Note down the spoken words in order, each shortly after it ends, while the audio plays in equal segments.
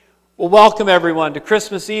Well, welcome everyone to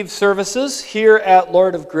Christmas Eve services here at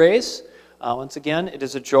Lord of Grace. Once again, it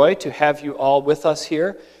is a joy to have you all with us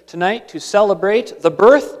here tonight to celebrate the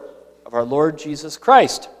birth of our Lord Jesus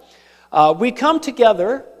Christ. We come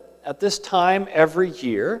together at this time every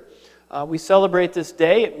year. We celebrate this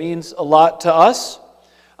day. It means a lot to us.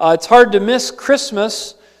 It's hard to miss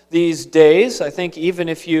Christmas these days. I think even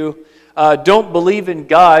if you don't believe in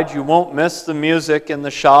God, you won't miss the music in the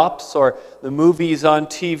shops or the movies on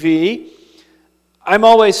TV. I'm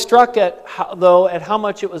always struck at how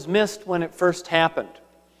much it was missed when it first happened.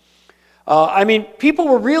 People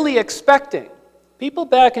were really expecting, people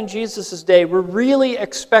back in Jesus' day were really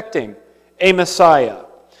expecting a Messiah.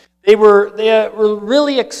 They were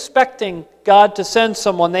really expecting God to send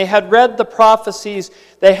someone. They had read the prophecies.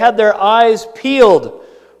 They had their eyes peeled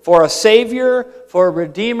for a Savior, for a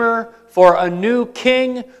Redeemer, for a new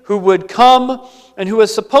king who would come and who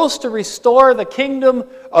was supposed to restore the kingdom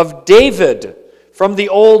of David from the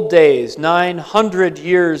old days, 900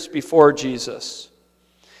 years before Jesus.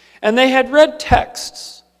 And they had read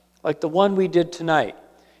texts like the one we did tonight,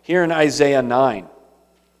 here in Isaiah 9,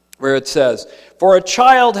 where it says, "For a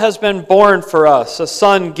child has been born for us, a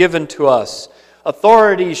son given to us.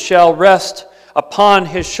 Authority shall rest upon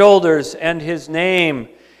his shoulders, and his name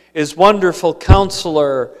is Wonderful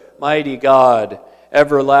Counselor, Mighty God,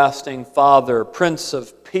 Everlasting Father, Prince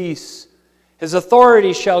of Peace. His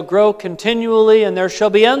authority shall grow continually, and there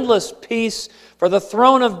shall be endless peace for the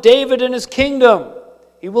throne of David and his kingdom.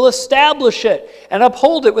 He will establish it and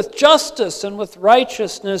uphold it with justice and with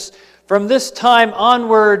righteousness from this time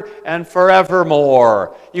onward and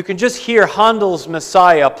forevermore." You can just hear Handel's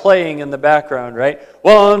Messiah playing in the background, right?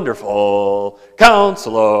 Wonderful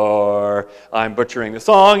Counselor. I'm butchering the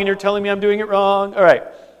song and you're telling me I'm doing it wrong. All right.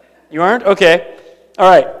 You aren't? Okay. All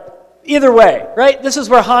right. Either way, right? This is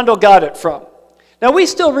where Handel got it from. Now, we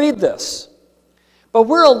still read this, but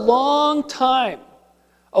we're a long time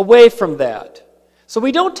away from that. So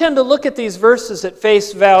we don't tend to look at these verses at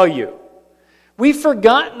face value. We've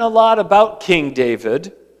forgotten a lot about King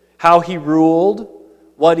David, how he ruled,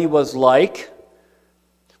 what he was like.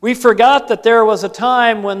 We forgot that there was a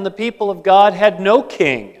time when the people of God had no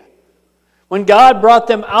king, when God brought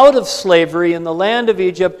them out of slavery in the land of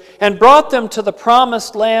Egypt and brought them to the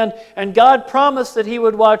promised land, and God promised that he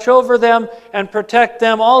would watch over them and protect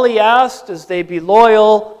them. All he asked is they be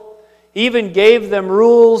loyal. He even gave them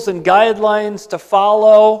rules and guidelines to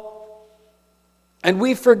follow. And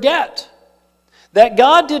we forget that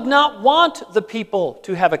God did not want the people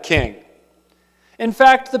to have a king. In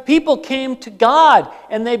fact, the people came to God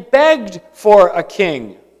and they begged for a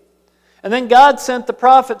king. And then God sent the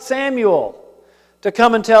prophet Samuel to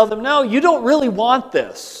come and tell them, "No, you don't really want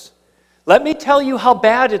this. Let me tell you how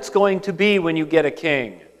bad it's going to be when you get a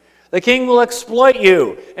king. The king will exploit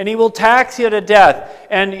you, and he will tax you to death,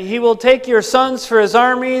 and he will take your sons for his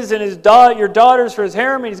armies and your daughters for his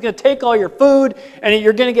harem, and he's going to take all your food, and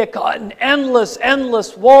you're going to get caught in endless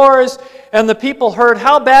wars." And the people heard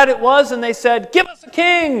how bad it was, and they said, "Give us a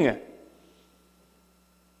king!"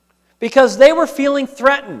 Because they were feeling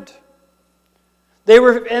threatened. They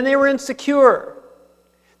were insecure.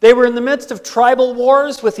 They were in the midst of tribal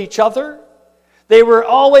wars with each other. They were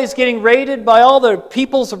always getting raided by all the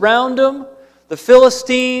peoples around them, the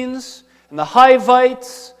Philistines and the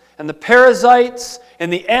Hivites and the Perizzites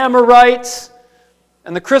and the Amorites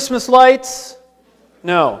and the Christmas lights.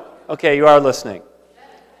 No. Okay, you are listening.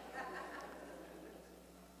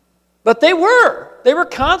 But they were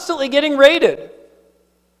constantly getting raided.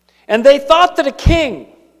 And they thought that a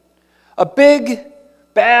king, a big,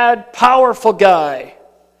 bad, powerful guy,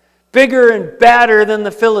 bigger and badder than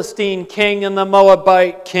the Philistine king and the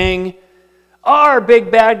Moabite king, our big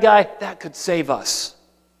bad guy, that could save us.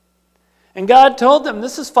 And God told them,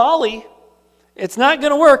 this is folly. It's not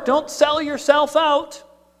going to work. Don't sell yourself out.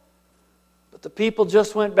 But the people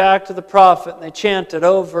just went back to the prophet and they chanted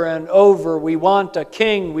over and over, "We want a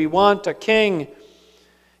king, we want a king."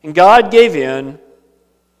 And God gave in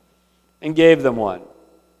and gave them one.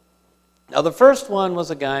 Now the first one was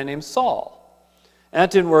a guy named Saul. And that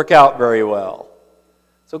didn't work out very well.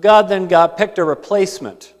 So God then picked a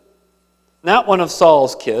replacement. Not one of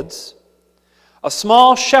Saul's kids. A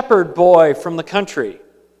small shepherd boy from the country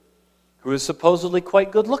who was supposedly quite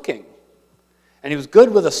good looking. And he was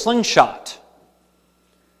good with a slingshot.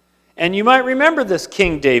 And you might remember this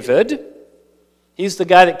King David. He's the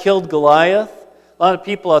guy that killed Goliath. A lot of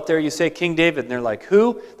people out there, you say King David, and they're like,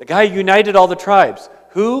 who? The guy who united all the tribes.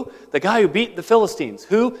 Who? The guy who beat the Philistines.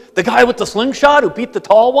 Who? The guy with the slingshot who beat the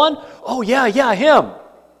tall one? Oh, yeah, him.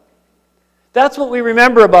 That's what we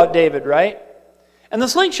remember about David, right? And the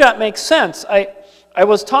slingshot makes sense. I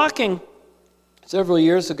was talking several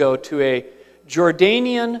years ago to a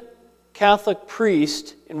Jordanian Catholic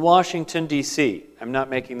priest in Washington, D.C. I'm not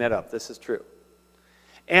making that up. This is true.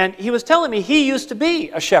 And he was telling me he used to be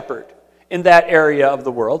a shepherd in that area of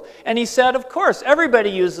the world. And he said, of course, everybody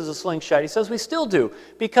uses a slingshot. He says, we still do.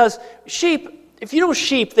 Because sheep, if you know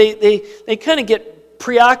sheep, they kind of get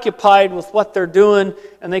preoccupied with what they're doing,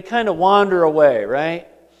 and they kind of wander away, right?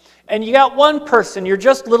 And you got one person, you're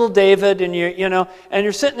just little David, and and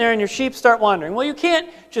you're sitting there and your sheep start wandering. Well, you can't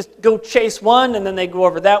just go chase one and then they go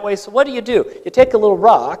over that way. So what do? You take a little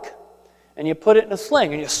rock and you put it in a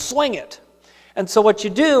sling and you swing it. And so what you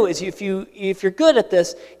do is if you're good at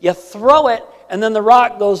this, you throw it and then the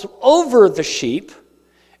rock goes over the sheep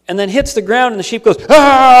and then hits the ground and the sheep goes,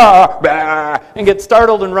 ah, bah, and gets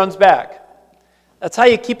startled and runs back. That's how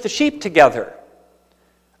you keep the sheep together.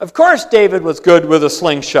 Of course, David was good with a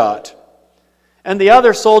slingshot. And the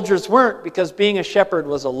other soldiers weren't, because being a shepherd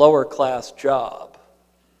was a lower class job.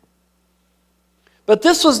 But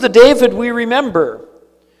this was the David we remember.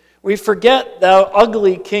 We forget how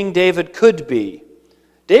ugly King David could be.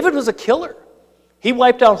 David was a killer. He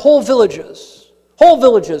wiped out whole villages. Whole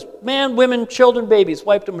villages. Man, women, children, babies,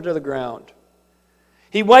 wiped them to the ground.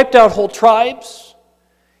 He wiped out whole tribes.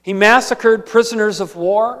 He massacred prisoners of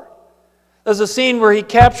war. There's a scene where he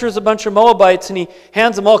captures a bunch of Moabites and he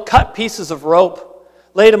hands them all cut pieces of rope,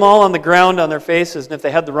 laid them all on the ground on their faces, and if they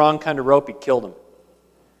had the wrong kind of rope, he killed them.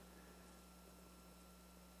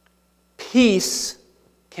 Peace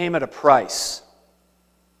came at a price.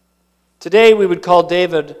 Today we would call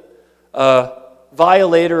David a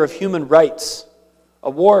violator of human rights, a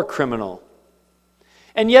war criminal.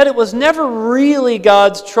 And yet it was never really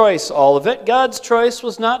God's choice, all of it. God's choice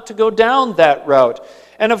was not to go down that route.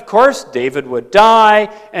 And of course, David would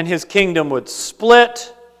die, and his kingdom would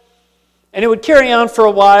split, and it would carry on for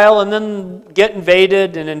a while, and then get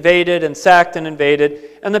invaded, and sacked and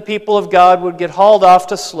invaded, and the people of God would get hauled off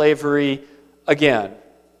to slavery again.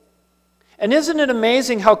 And isn't it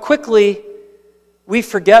amazing how quickly we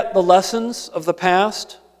forget the lessons of the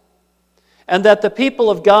past? And that the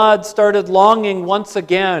people of God started longing once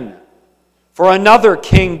again for another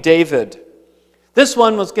King David. This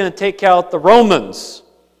one was going to take out the Romans,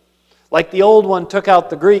 like the old one took out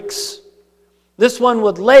the Greeks. This one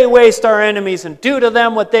would lay waste our enemies and do to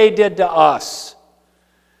them what they did to us.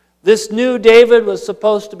 This new David was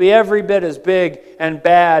supposed to be every bit as big and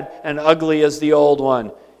bad and ugly as the old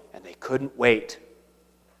one. And they couldn't wait.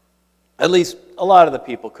 At least a lot of the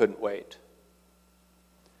people couldn't wait.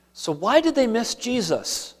 So why did they miss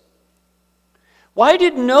Jesus? Why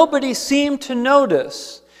did nobody seem to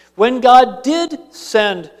notice when God did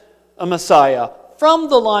send a Messiah from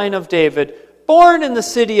the line of David, born in the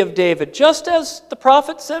city of David, just as the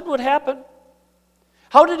prophet said would happen?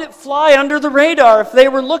 How did it fly under the radar if they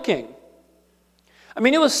were looking? I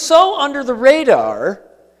mean, it was so under the radar,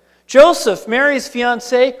 Joseph, Mary's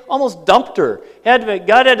fiancé, almost dumped her.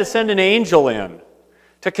 God had to send an angel in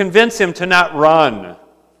to convince him to not run.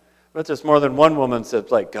 But there's more than one woman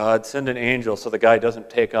said, like, God, send an angel so the guy doesn't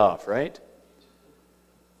take off, right?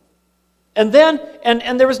 And then,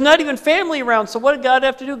 and there was not even family around, so what did God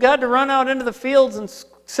have to do? God had to run out into the fields and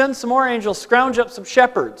send some more angels, scrounge up some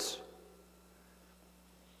shepherds.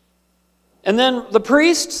 And then the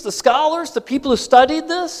priests, the scholars, the people who studied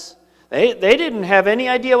this, they didn't have any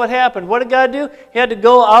idea what happened. What did God do? He had to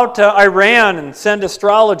go out to Iran and send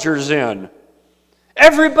astrologers in.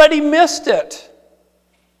 Everybody missed it.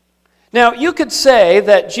 Now, you could say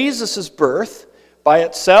that Jesus' birth by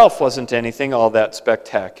itself wasn't anything all that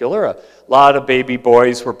spectacular. A lot of baby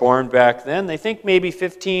boys were born back then. They think maybe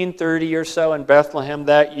 15, 30 or so in Bethlehem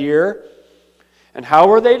that year. And how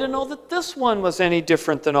were they to know that this one was any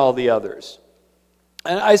different than all the others?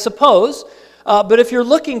 And I suppose, but if you're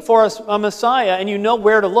looking for a Messiah and you know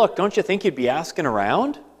where to look, don't you think you'd be asking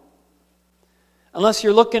around? Unless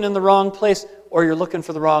you're looking in the wrong place or you're looking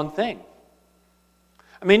for the wrong thing.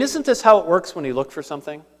 I mean, isn't this how it works when you look for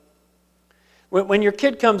something? When your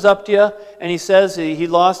kid comes up to you and he says he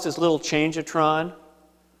lost his little change-o-tron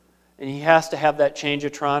and he has to have that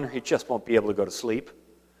change-o-tron or he just won't be able to go to sleep,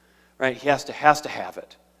 right? He has to have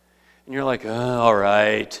it. And you're like, oh, all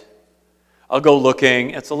right, I'll go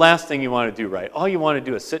looking. It's the last thing you want to do, right? All you want to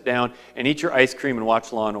do is sit down and eat your ice cream and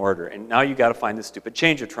watch Law and Order. And now you got to find this stupid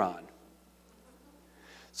change-o-tron.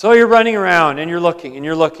 So you're running around and you're looking and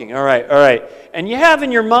you're looking. All right. And you have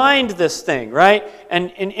in your mind this thing, right? And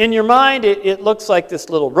in your mind, it looks like this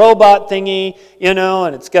little robot thingy,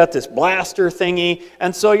 and it's got this blaster thingy.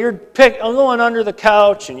 And so you're going under the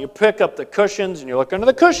couch and you pick up the cushions and you look under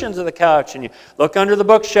the cushions of the couch and you look under the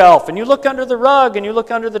bookshelf and you look under the rug and you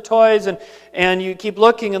look under the toys and you keep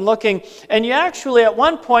looking and looking. And you actually, at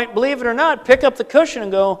one point, believe it or not, pick up the cushion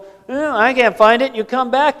and go, I can't find it. And you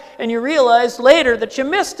come back and you realize later that you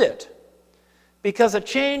missed it because a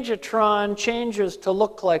Change-O-Tron changes to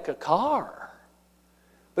look like a car.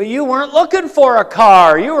 But you weren't looking for a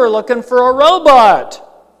car. You were looking for a robot.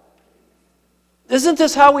 Isn't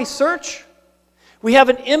this how we search? We have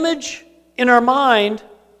an image in our mind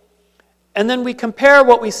and then we compare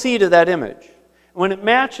what we see to that image. When it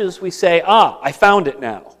matches, we say, I found it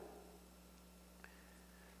now.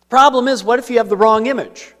 The problem is, what if you have the wrong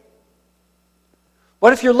image?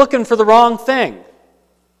 What if you're looking for the wrong thing?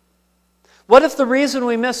 What if the reason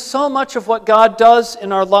we miss so much of what God does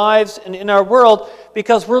in our lives and in our world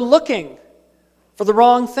because we're looking for the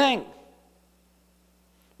wrong thing?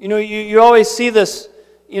 You always see this,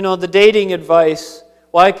 the dating advice,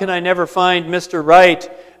 why can I never find Mr. Right?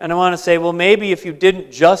 And I want to say, well, maybe if you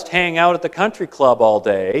didn't just hang out at the country club all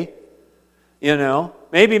day,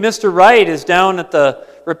 maybe Mr. Right is down at the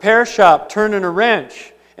repair shop turning a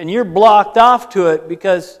wrench, and you're blocked off to it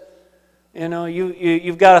because,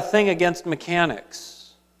 you've got a thing against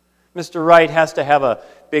mechanics. Mr. Right has to have a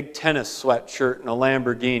big tennis sweatshirt and a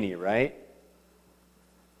Lamborghini, right?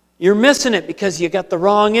 You're missing it because you got the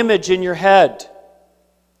wrong image in your head.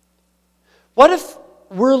 What if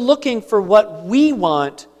we're looking for what we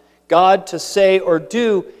want God to say or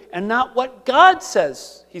do and not what God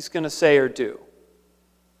says He's going to say or do?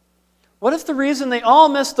 What if the reason they all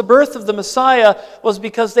missed the birth of the Messiah was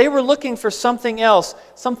because they were looking for something else,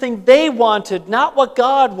 something they wanted, not what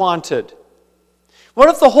God wanted? What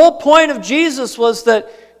if the whole point of Jesus was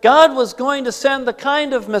that God was going to send the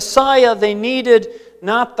kind of Messiah they needed,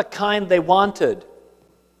 not the kind they wanted?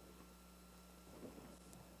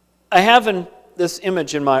 I have this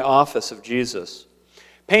image in my office of Jesus,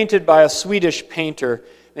 painted by a Swedish painter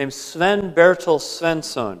named Sven Bertil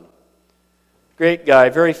Svensson. Great guy,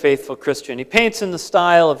 very faithful Christian. He paints in the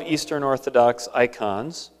style of Eastern Orthodox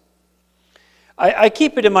icons. I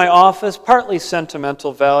keep it in my office, partly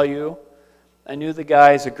sentimental value. I knew the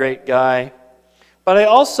guy is a great guy. But I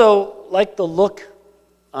also like the look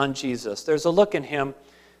on Jesus. There's a look in him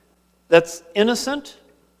that's innocent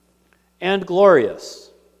and glorious.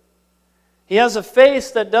 He has a face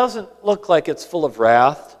that doesn't look like it's full of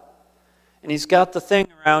wrath. And he's got the thing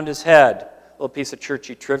around his head, a little piece of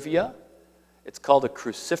churchy trivia. It's called a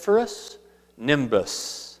cruciferous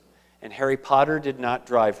nimbus, and Harry Potter did not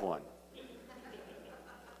drive one.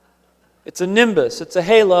 It's a nimbus, it's a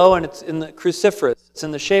halo, and it's in the cruciferous. It's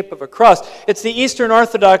in the shape of a cross. It's the Eastern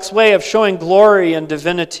Orthodox way of showing glory and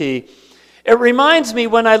divinity. It reminds me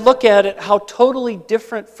when I look at it how totally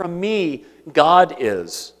different from me God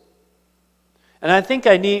is. And I think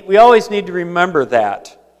we always need to remember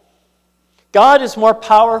that. God is more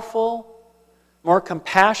powerful, more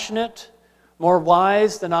compassionate, more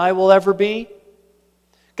wise than I will ever be.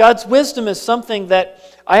 God's wisdom is something that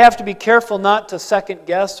I have to be careful not to second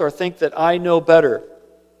guess or think that I know better.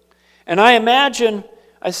 And I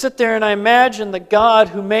sit there and I imagine the God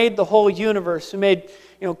who made the whole universe, who made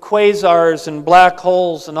quasars and black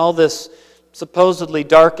holes and all this supposedly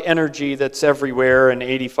dark energy that's everywhere in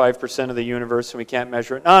 85% of the universe and we can't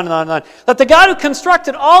measure it, on and on and on. That the God who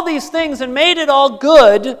constructed all these things and made it all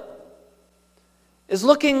good is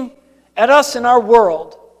looking at us in our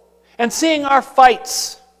world and seeing our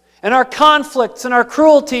fights and our conflicts and our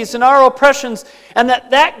cruelties and our oppressions, and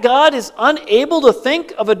that God is unable to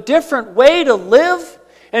think of a different way to live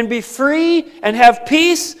and be free and have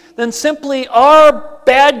peace than simply our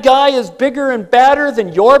bad guy is bigger and badder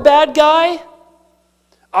than your bad guy?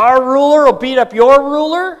 Our ruler will beat up your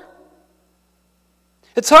ruler?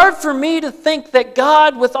 It's hard for me to think that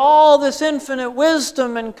God, with all this infinite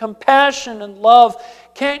wisdom and compassion and love,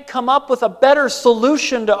 can't come up with a better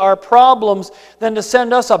solution to our problems than to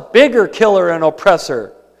send us a bigger killer and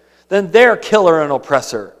oppressor than their killer and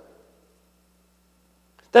oppressor.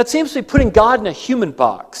 That seems to be putting God in a human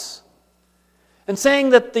box and saying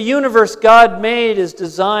that the universe God made is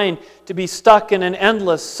designed to be stuck in an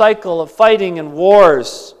endless cycle of fighting and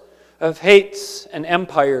wars, of hates and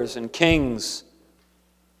empires and kings.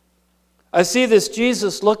 I see this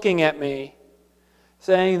Jesus looking at me,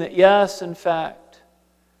 saying that yes, in fact,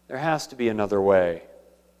 there has to be another way.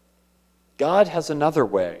 God has another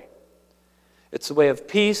way. It's a way of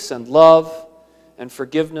peace and love and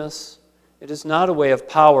forgiveness It is not a way of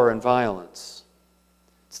power and violence.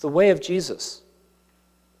 It's the way of Jesus.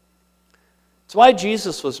 It's why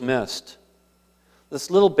Jesus was missed. This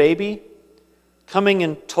little baby coming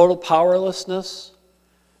in total powerlessness,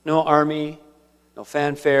 no army, no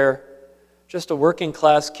fanfare, just a working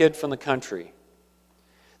class kid from the country.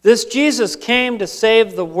 This Jesus came to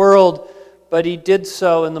save the world, but he did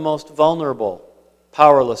so in the most vulnerable,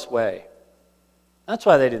 powerless way. That's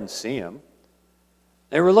why they didn't see him.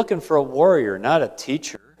 They were looking for a warrior, not a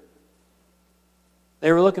teacher.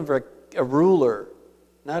 They were looking for a ruler,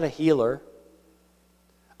 not a healer.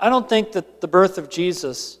 I don't think that the birth of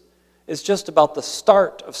Jesus is just about the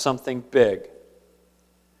start of something big.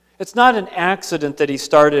 It's not an accident that he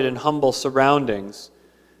started in humble surroundings,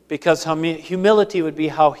 because humility would be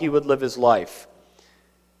how he would live his life.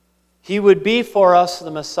 He would be for us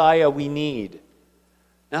the Messiah we need,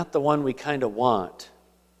 not the one we kind of want.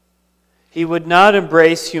 He would not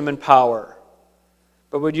embrace human power,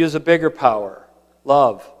 but would use a bigger power: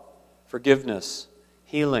 love, forgiveness,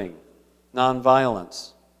 healing,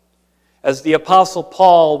 nonviolence. As the Apostle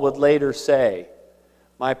Paul would later say,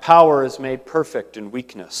 "My power is made perfect in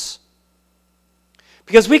weakness."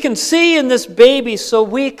 Because we can see in this baby so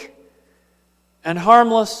weak and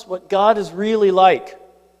harmless what God is really like.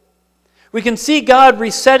 We can see God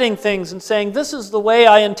resetting things and saying, "This is the way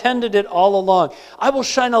I intended it all along. I will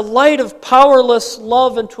shine a light of powerless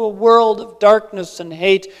love into a world of darkness and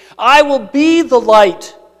hate. I will be the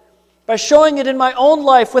light by showing it in my own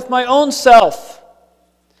life with my own self.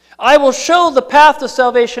 I will show the path to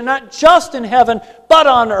salvation not just in heaven, but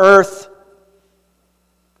on earth.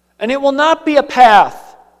 And it will not be a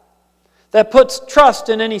path that puts trust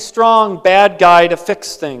in any strong bad guy to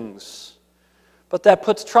fix things, but that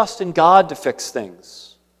puts trust in God to fix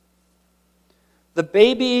things." The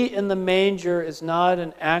baby in the manger is not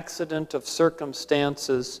an accident of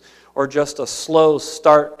circumstances or just a slow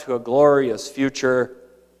start to a glorious future.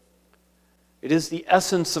 It is the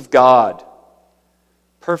essence of God,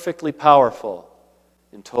 perfectly powerful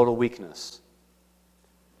in total weakness.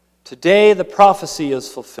 Today the prophecy is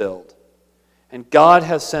fulfilled, and God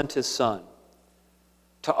has sent his Son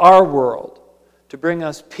to our world to bring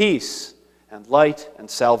us peace and light and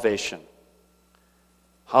salvation.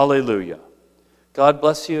 Hallelujah. God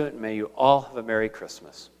bless you, and may you all have a Merry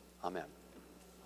Christmas. Amen.